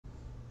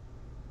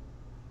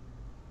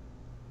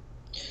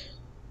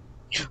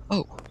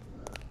Oh,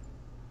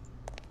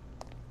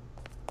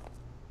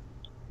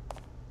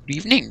 good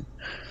evening.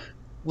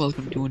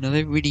 Welcome to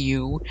another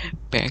video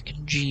back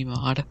in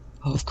GMod,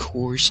 of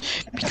course,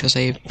 because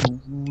I have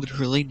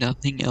literally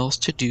nothing else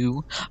to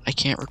do. I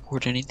can't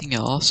record anything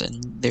else,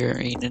 and there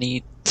ain't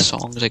any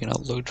songs I can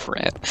upload for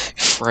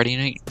Friday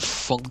Night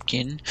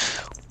Funkin',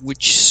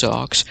 which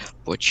sucks,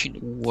 but you know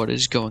what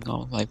is going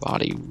on with my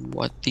body?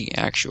 What the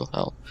actual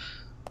hell?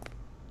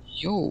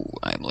 Yo,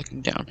 I'm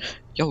looking down.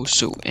 Yo,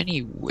 so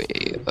anyway,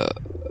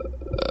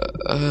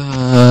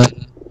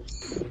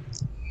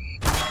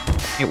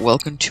 hey,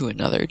 welcome to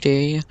another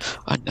day,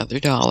 another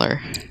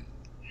dollar.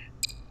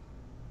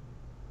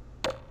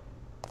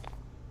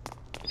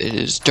 It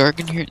is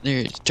dark in here. There,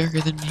 it's darker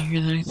than here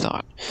than I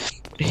thought.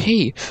 But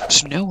hey,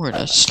 so now we're in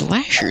a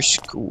slasher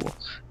school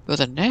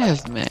with a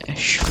nav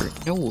mesh for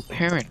no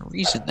apparent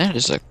reason. That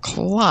is a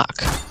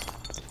clock.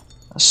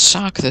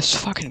 Sock this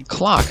fucking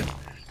clock.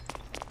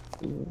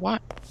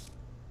 What?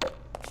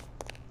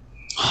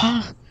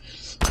 Huh?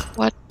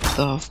 What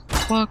the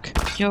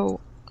fuck? Yo.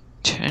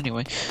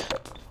 Anyway,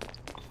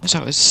 as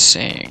I was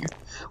saying,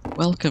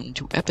 welcome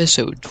to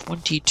episode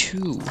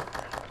 22.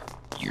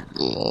 You're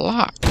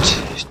locked.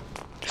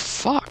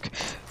 Fuck.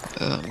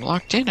 I'm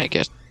locked in, I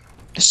guess.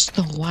 This is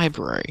the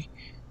library.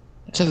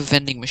 It's a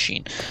vending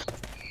machine.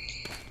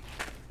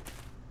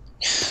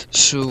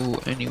 So,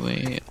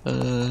 anyway,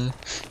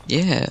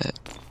 yeah.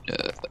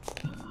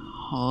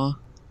 Huh?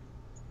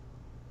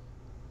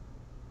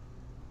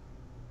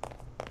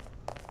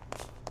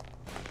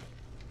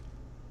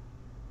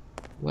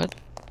 What?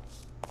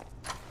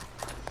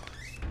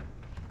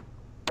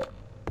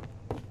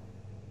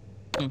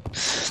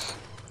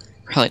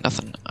 Probably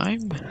nothing.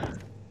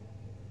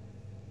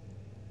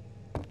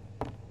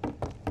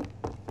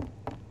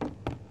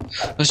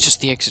 That's just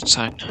the exit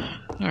sign.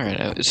 Alright,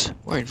 I was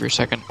worried for a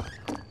second.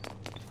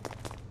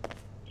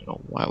 Don't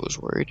know why I was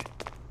worried.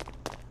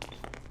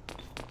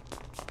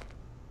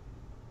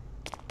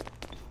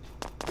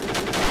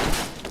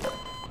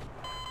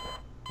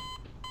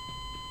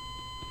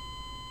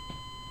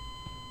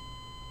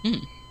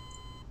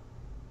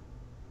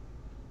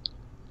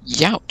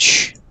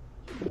 Youch!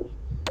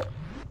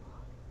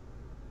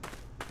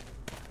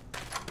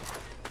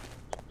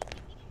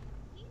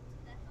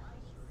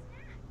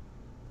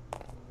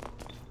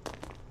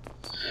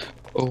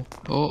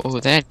 Oh,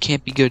 that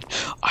can't be good.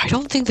 I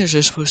don't think those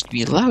are supposed to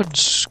be allowed in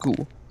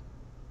school.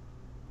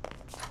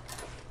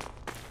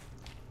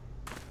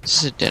 This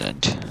is a dead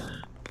end.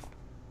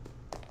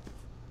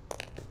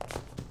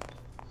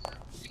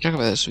 We can talk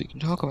about this, we can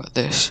talk about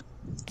this.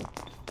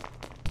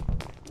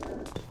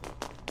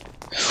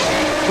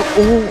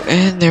 Oh,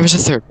 and there was a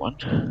third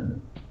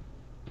one.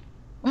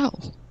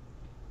 Well,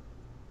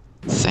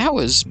 that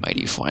was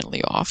mighty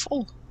finely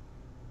awful.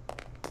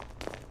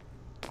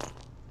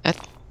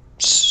 That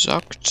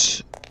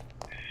sucked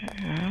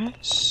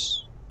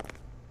ass.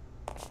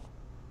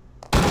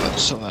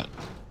 So that...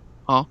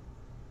 Huh?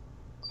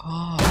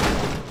 Oh.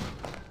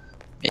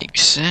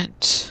 Makes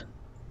sense.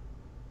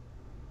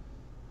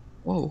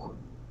 Whoa.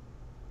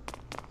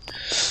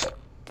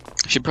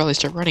 Should probably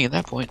start running at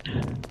that point.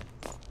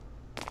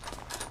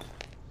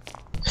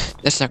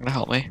 That's not gonna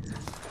help me.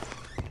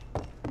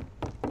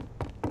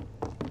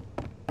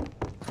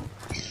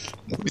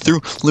 Let me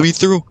through! Let me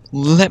through!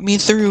 Let me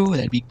through!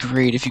 That'd be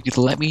great if you could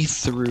let me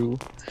through.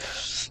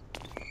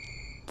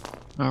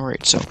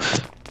 Alright, so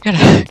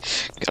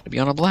gotta be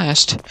on a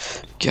blast.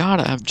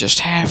 I'm just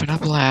having a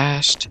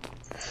blast.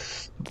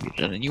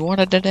 You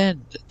want a dead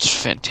end? It's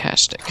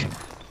fantastic.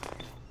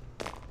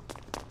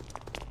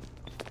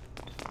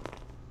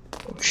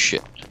 Oh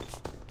shit.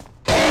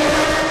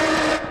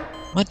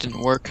 That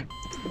didn't work.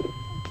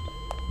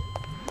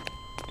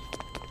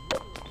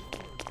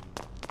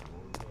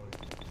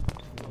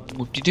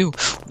 Whoop-de-doo.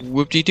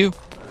 Whoop-de-doo.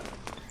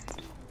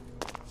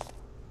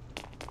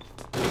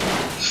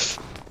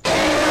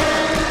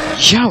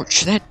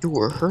 Youch, that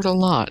door hurt a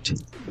lot.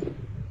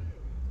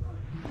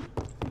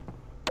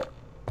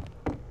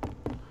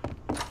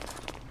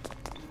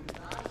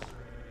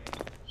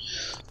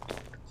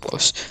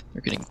 Close.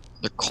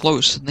 They're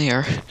close, and they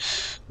are.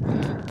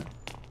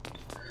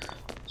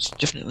 It's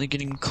definitely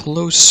getting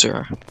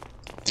closer.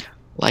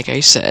 Like I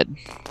said.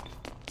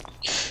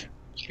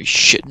 You're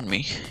shitting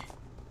me.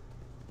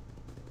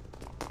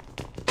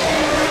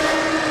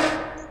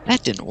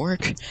 That didn't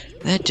work.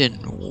 That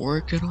didn't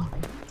work at all.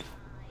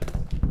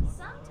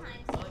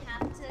 Sometimes you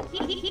have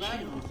to keep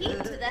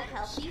to the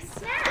healthy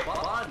snack.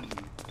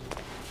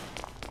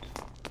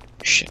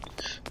 Shit.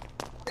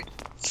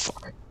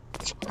 Fuck.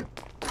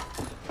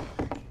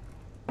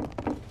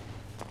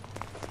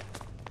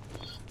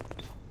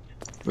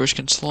 Doors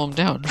can slow him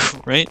down,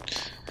 right?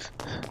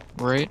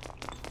 Right?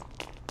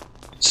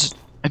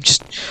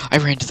 I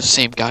ran to the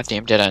same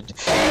goddamn dead end.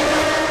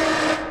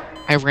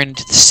 I ran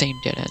into the same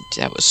dead end.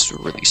 That was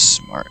really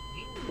smart.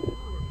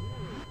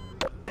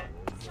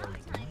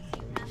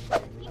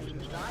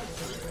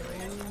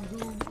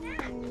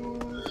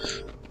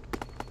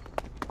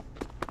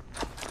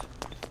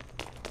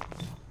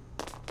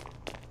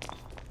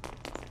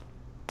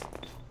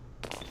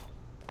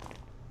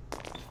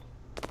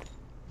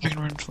 if I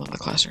can run into one of the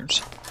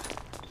classrooms.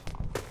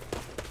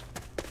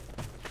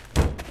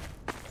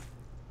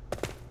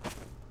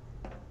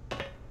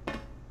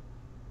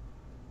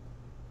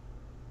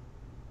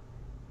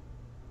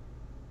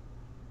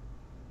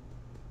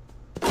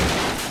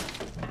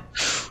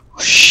 Oh,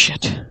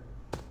 shit.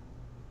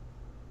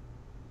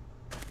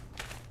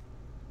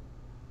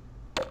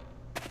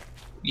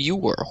 You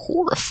were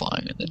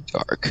horrifying in the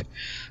dark.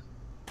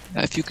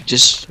 Now, if you could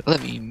just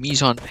let me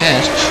mise on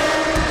past.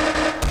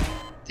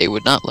 They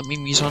would not let me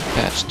mise on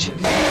past. It's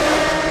time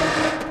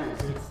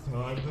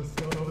to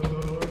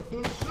start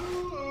the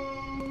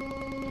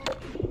show.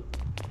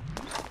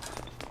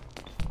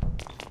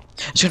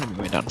 It's gonna be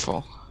my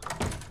downfall.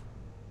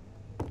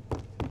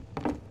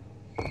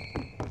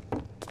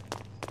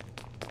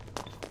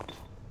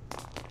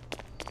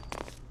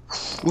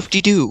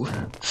 Whoop-de-doo.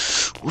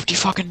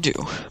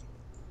 Whoop-de-fucking-doo.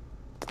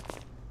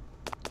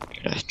 I'm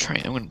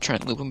gonna try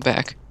and loop him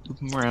back. Loop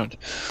him around.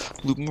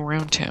 Loop him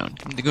around town.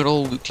 Give him the good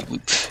old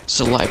loop-de-loop. It's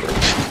the library.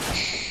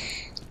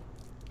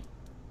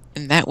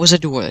 And that was a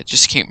door that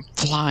just came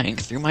flying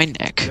through my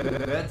neck.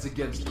 That's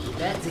against the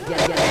rules.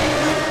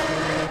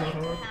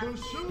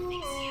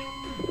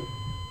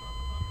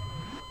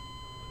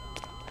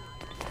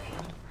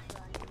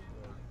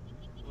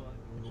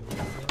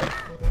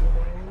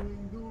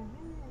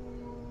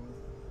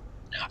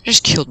 I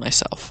just killed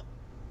myself.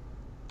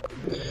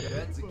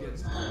 That's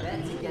against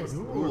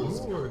the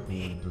rules. You're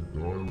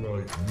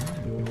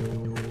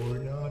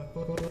not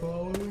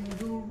following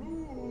the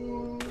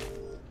rules.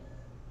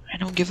 I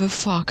don't give a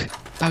fuck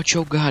about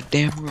your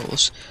goddamn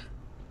rules.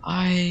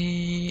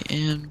 I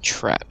am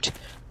trapped.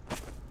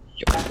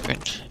 Yo,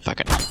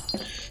 fucking.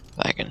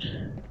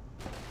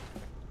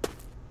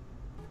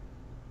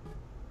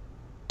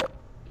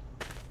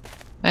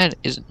 That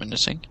isn't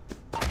menacing.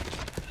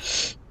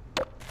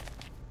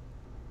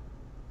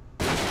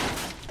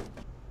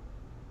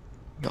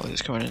 Y'all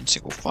just coming in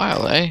single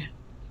file, eh?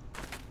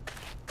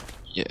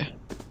 Yeah.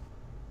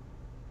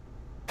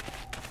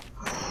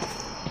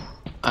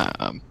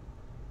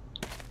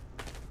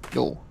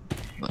 Yo,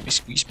 let me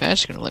squeeze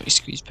past. Gonna let me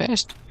squeeze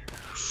past.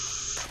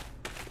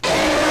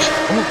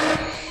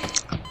 Oh.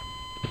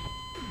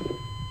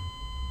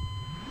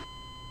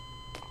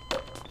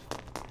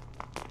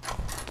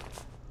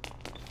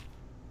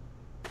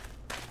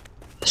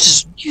 This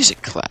is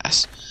music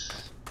class.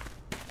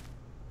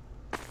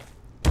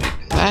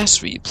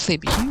 Class where you play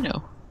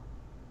piano.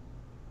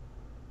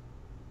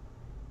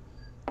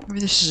 Maybe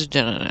this is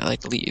done and I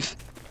like leave.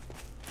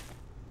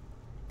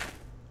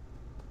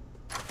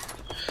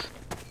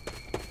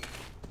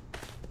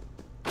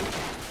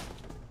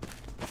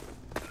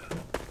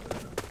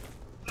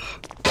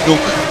 Nope.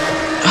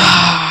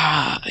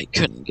 Ah, I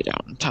couldn't get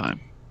out in time.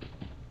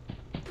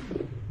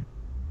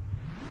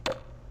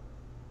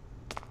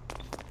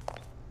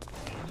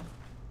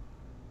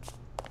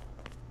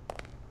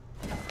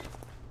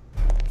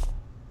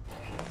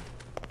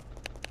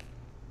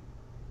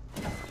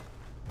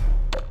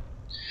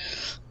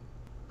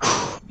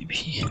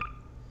 Maybe if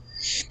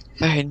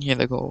I hadn't here,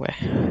 they'll go away.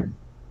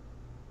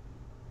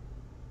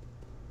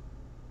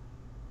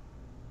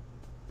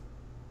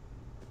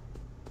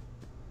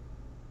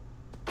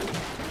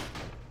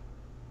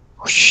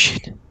 Oh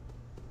shit.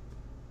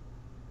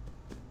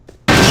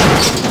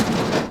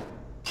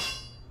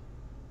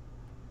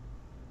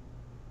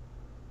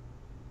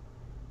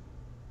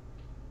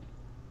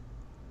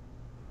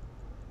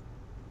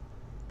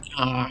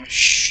 Ah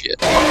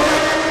shit.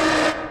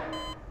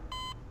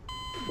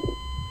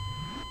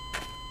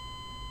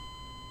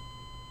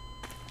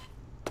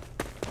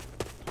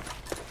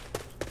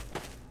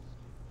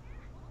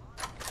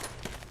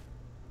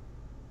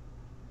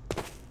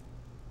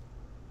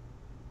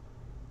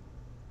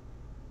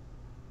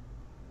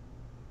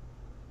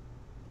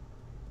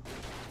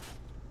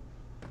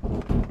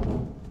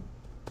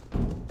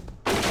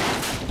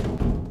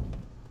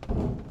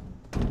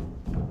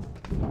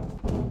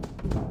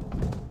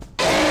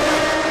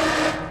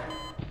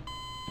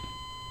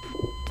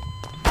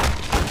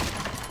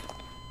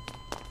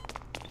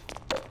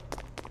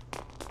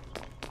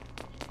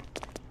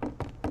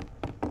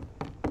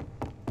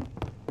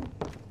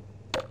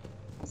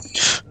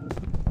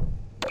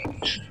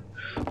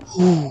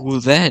 Ooh,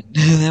 that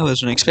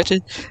was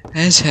unexpected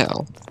as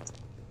hell.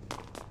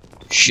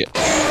 Shit.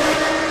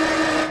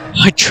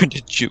 I tried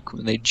to juke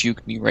when they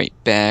juked me right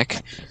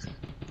back.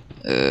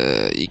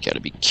 You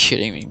gotta be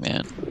kidding me,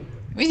 man.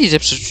 Maybe these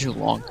episodes are too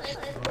long.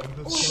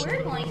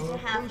 We're going to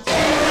have to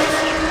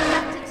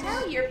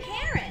tell your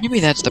parents. Maybe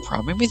that's the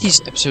problem. Maybe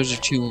these episodes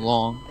are too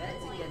long.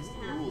 That's against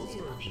the rules.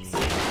 You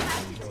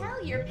have to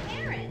tell your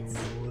parents.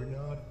 You're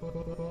not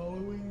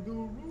following the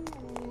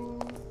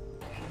rules.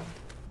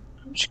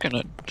 I'm just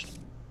gonna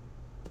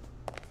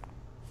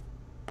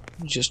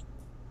just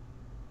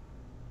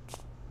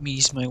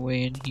ease my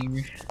way in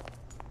here.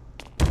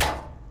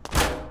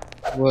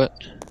 What?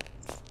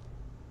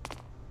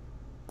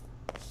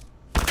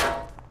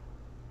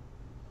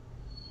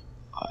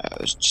 I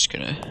was just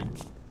gonna.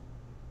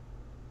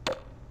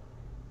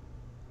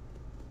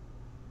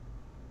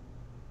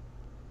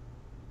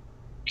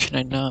 Can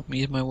I not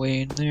ease my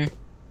way in there?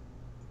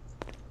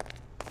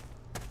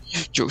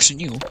 Joke's on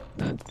you.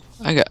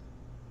 I got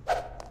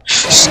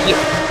skill.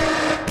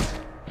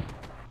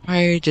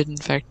 I did in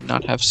fact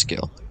not have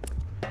skill.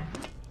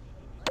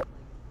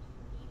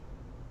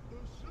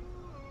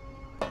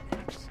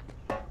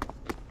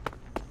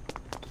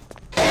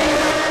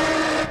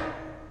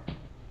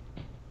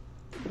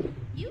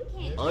 You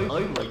can't I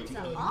like eat to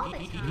pizza all the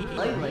time.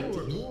 I like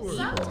to eat.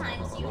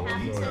 Sometimes you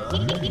have to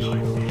eat the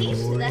healthy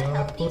snack.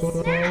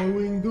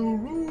 Following the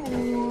rules.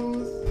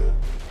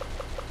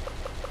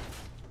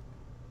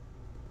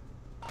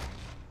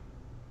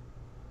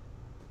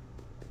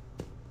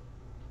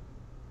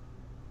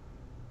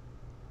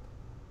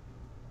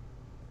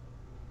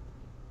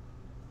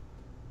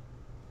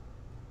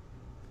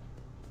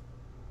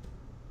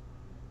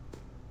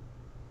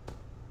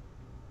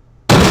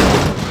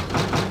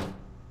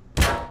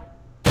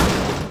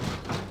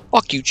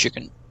 Fuck you,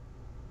 chicken.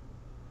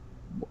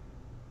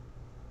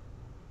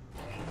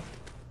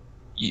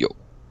 Yo.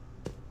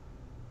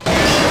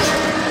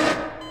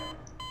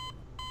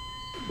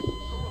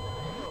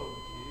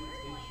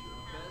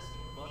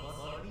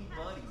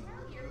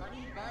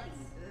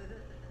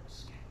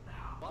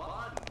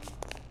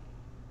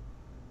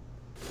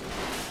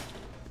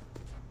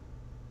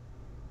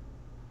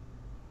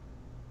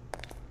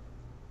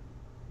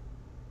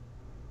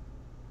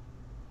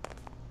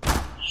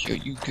 Yo,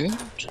 you good?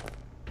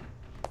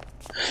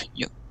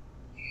 Yo.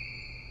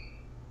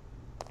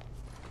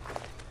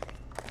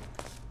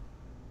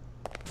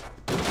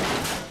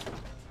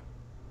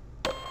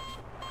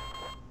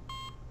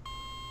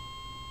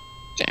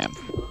 Damn.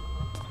 Sometimes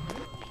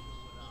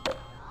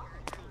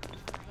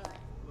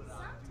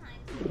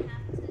you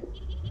have to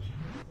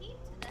eat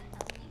the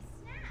healthy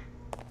snack.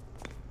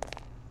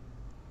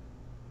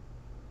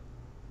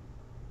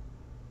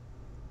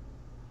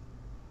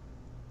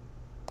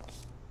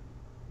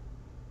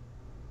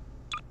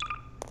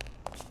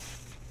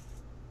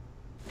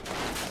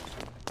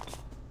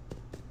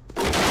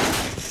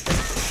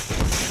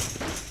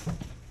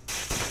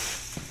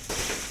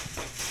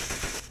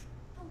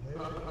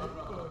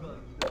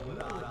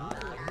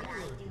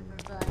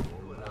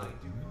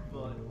 You're not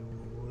following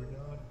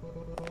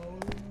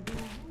the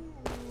rules.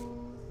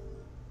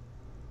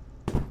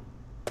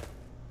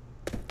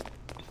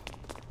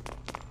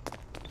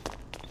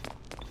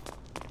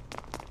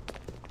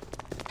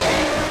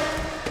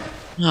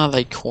 Oh,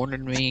 they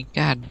cornered me.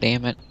 God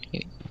damn it.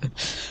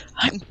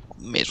 I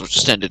may as well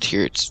just end it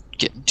here. It's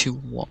getting too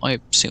long. I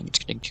assume it's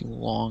getting too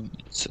long.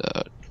 It's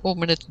 12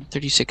 minutes and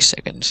 36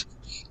 seconds.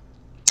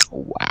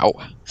 Wow.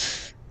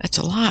 That's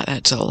a lot.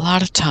 That's a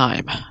lot of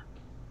time.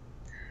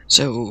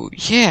 So,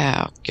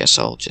 yeah, guess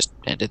I'll just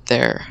end it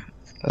there.